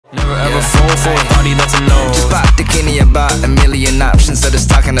Never ever fall for a party that's a no. Just bought the Kenny, about a million options. So just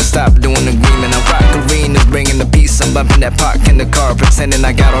talking to stop doing agreement. I rock arenas, bringing the peace. I'm bumping that park in the car, pretending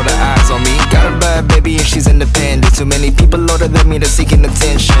I got all the eyes on me. Got a bad baby and she's independent. Too many people older than me that's seeking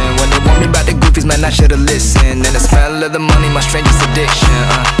attention. When they want me about the goofies, man, I should've listened. And the smell of the money, my strangest addiction.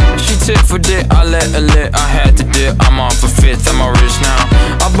 She tit for dick, I let her lit, I had to dip. I'm off a fifth, I'm all rich now.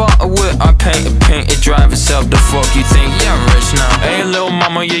 I bought a whip, I paint it drive itself. The fuck you think? Yeah, I'm rich now. Hey, little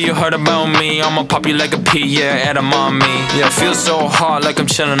mama, yeah, you heard about me. I'ma pop you like a pea, yeah, Edamame. Yeah, feel so hot like I'm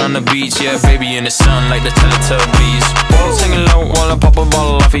chilling on the beach. Yeah, baby in the sun like the Teletubbies. Singing low while I pop a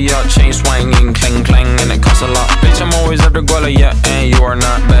bottle off of your chain swinging, clang clang, and it costs a lot. Bitch, I'm always at the guala, yeah, and you are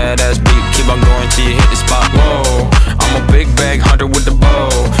not badass beat. Keep on going till you hit the spot. Whoa, I'm a big bag hunter with the bow.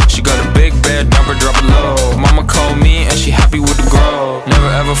 She got a big bed, drop it low. Mama called me and she happy with the grow. Never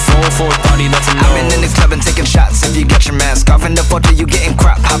ever fall for a party that's a no. I've been in this club and taking shots. If you get your mask off in the photo, you getting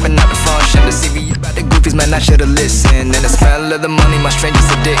crap. Hopping out the function to see about the goofies, man, I should've listened. And the smell of the money, my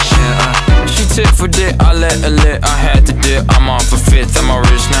strangest addiction. She tit for dick, I let her lit, I had to dip. I'm off a fifth, I'm all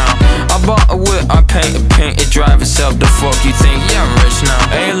rich now. I bought a whip, I paint it drive itself. The fuck you think? Yeah, I'm rich now.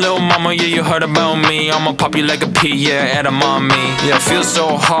 Hey, little mama, yeah, you heard about me. I'ma pop you like a pea, yeah, Edamame. Yeah, feel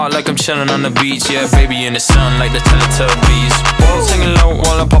so hot like I'm chilling on the beach. Yeah, baby in the sun like the Teletubbies. Singing low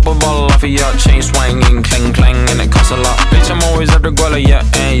while I pop a bottle off of your chain swinging, clang clang, and it costs a lot. Bitch, I'm always at the guala, yeah,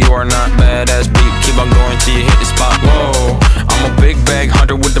 and you are not badass beat. Keep on going till you hit the spot. Whoa, I'm a big bag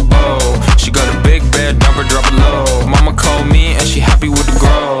hunter with the bow. She got a big bed, drop it low. Mama called me and she happy with the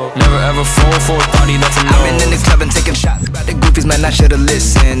grow. Never ever fall for a party that's a no. I've been in this club and taking shots about the goofies, man, I should've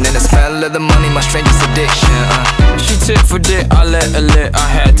listened. And the smell of the money, my strangest addiction. She tit for dick, I let her lit, I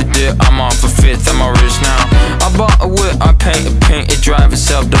had to dip. I'm off a fifth, I'm all rich now. I bought a whip, I paint it drive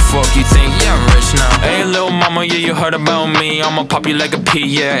itself. The fuck you think? Yeah, I'm rich now. Hey, little mama, yeah, you heard about me. I'ma pop you like a pea,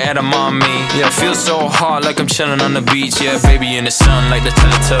 yeah, Edamame. Yeah, feel so hot like I'm chilling on the beach. Yeah, baby in the sun like the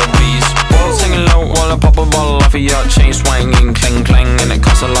Teletubbies. Singing low while I pop a bottle off of your chain swinging, clang clang, and it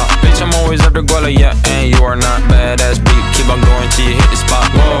costs a lot. Bitch, I'm always at the guala, yeah, and you are not badass beat. Keep on going till you hit the spot.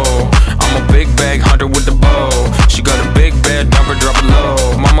 Whoa, I'm a big bag hunter with the bow. She got a big bed, drop it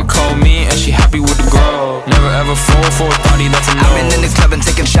low. Mama called me and she happy with the grow. Never ever fall for a party that's a no. I've been in this club and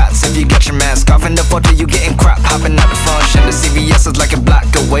taking shots. If you get your mask off in the photo, you getting crap. Hopping out the function. The CVS is like a block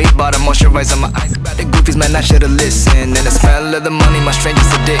away. Bought a moisturizer on my eyes about the goofies, man, I should've listened. And the smell of the money, my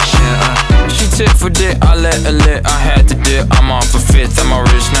strangest addiction. She tit for dick, I let her lit, I had to dip. I'm off a fifth, I'm all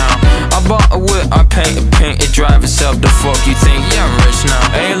rich now. I bought a whip, I paint it drive itself. The fuck you think? Yeah, I'm rich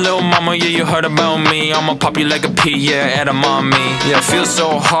now. Hey, little mama, yeah, you heard about me. I'ma pop you like a pea, yeah, Edamame. Yeah, feel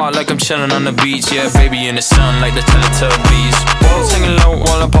so hot like I'm chilling on the beach. Yeah, baby in the sun like the Teletubbies. Singing low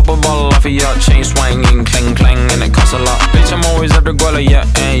while I pop a bottle off of your chain swinging, clang clang, and it costs a lot. Bitch, I'm always at the guala, yeah,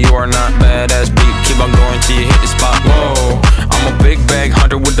 and you are not badass beat. Keep on going till you hit the spot. Whoa, I'm a big bag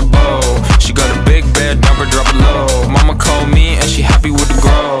hunter with the bow. She got a big bed, drop it low. Mama called me and she happy with the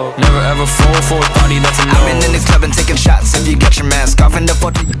grow. Never ever fall for a party that's a no. I've been in this club and taking shots. If you get your mask off in the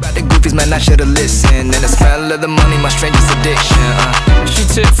photo, you about the goofies, man, I should've listened. And the smell of the money, my strangest addiction. She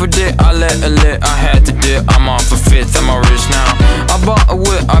tit for dick, I let her lit, I had to dip. I'm off a fifth, I'm all rich now. I bought a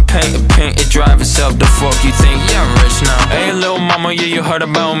whip, I paint it drive itself. The fuck you think? Yeah, I'm rich now. Hey, little mama, yeah, you heard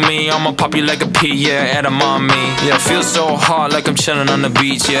about me. I'ma pop you like a pea, yeah, Edamame. Yeah, feel so hot like I'm chilling on the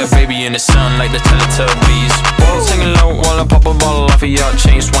beach. Yeah, baby in the sun like the Teletubbies. Singing low while I pop a bottle off of your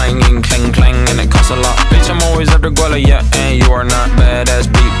chain swinging, clang clang, and it costs a lot. Bitch, I'm always at the guala, yeah, and you are not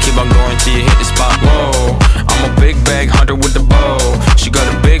badass beat. Keep on going till you hit the spot. Whoa, I'm a big bag hunter with the bow. She got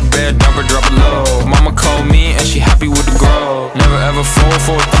a big bed, drop it low. Mama called me and she happy with the grow. Never ever fall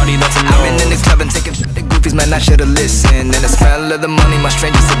for a party that's a no. I've been in this club and taking shots. The goofies, man, I should've listened. And the smell of the money, my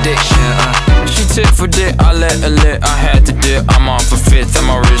strangest addiction. She tit for dick, I let her lit, I had to dip. I'm off a fifth, I'm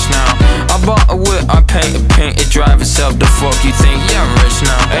all rich now. I bought a whip, I paint it drive itself. The fuck you think? Yeah, I'm rich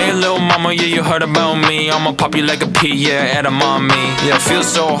now. Hey, little mama, yeah, you heard about me. I'ma pop you like a pea, yeah, Edamame. Yeah, feel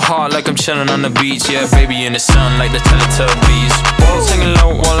so hot like I'm chilling on the beach. Yeah, baby in the sun like the Teletubbies. Singing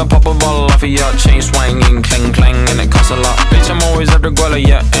low while I pop a bottle off of your chain swinging, clang clang, and it costs a lot. Bitch, I'm always at the guala,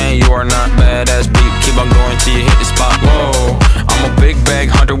 yeah, and you are not badass beat. Keep on going till you hit the spot. Whoa, I'm a big bag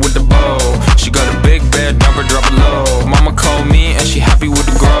hunter with the bow. She got a big bed, drop it low. Mama called me and she happy with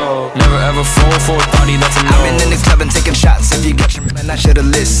the grow. Never ever fall for a party that's a no. I've been in this club and taking shots. If you get your man, I should've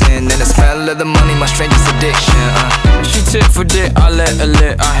listened. And the smell of the money, my strangest addiction. She tit for dick, I let her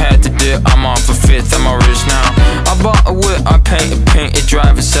lit, I had to dip. I'm on for fifth, am I rich now? I bought a whip, I paint it pink, it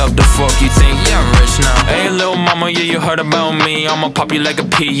drive itself. The fuck you think? Yeah, I'm rich now. Hey, little mama, yeah, you heard about me. I'ma pop you like a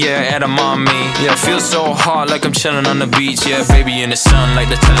pea, yeah, Edamame. Yeah, feel so hot like I'm chilling on the beach. Yeah, baby in the sun like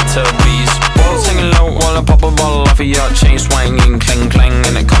the Teletubbies. Balls hanging low while I pop a bottle off of your chain swinging, clang clang,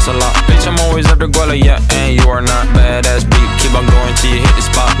 and it costs a lot. Bitch, I'm always after Guala, yeah, and you are not badass beat. Keep on going till you hit the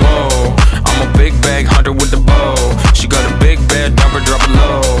spot. Whoa, I'm a big bag hunter with the bow. She got a big bed, drop it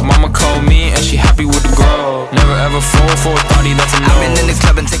low. Mama called me and she happy with the grow. Never ever fall for a thotty, that's a no. I've been in this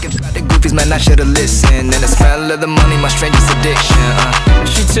club and taking shot at goofies, man, I should've listened. And the smell of the money, my strangest addiction.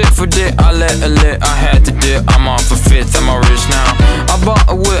 She tit for dick, I let her lit, I had to dip. I'm on for fifth, am I rich now? I bought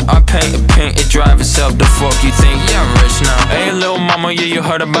a whip, I paint it pink, it drive itself. The fuck you think? Yeah, I'm rich now. Hey, little mama, yeah, you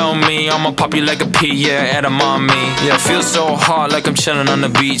heard about me. I'ma pop you like a pea, yeah, Edamame. Yeah, feel so hot like I'm chilling on the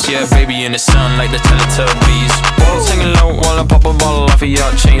beach. Yeah, baby in the sun like the Teletubbies. Balls hanging low while I pop a bottle off of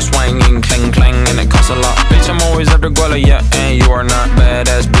your chain swinging, clang clang, and it costs a lot. Bitch, I'm always after Guala, yeah, and you are not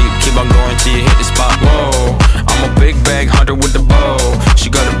badass beat. Keep on going till you hit the spot. Whoa, I'm a big bag hunter with the bow. She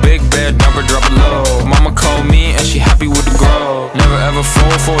got a big bed, drop it low. Mama called me and she happy with the grow. Never ever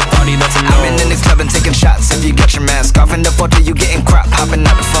fall for a thotty, that's a no. I've been in this club and taking shots. If you got your mask off in the photo, you getting crap. Hopping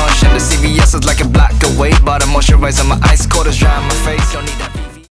out the function. The CVS is like a block away. Bought a moisturizer, my ice cold is dry on my face. Don't need that.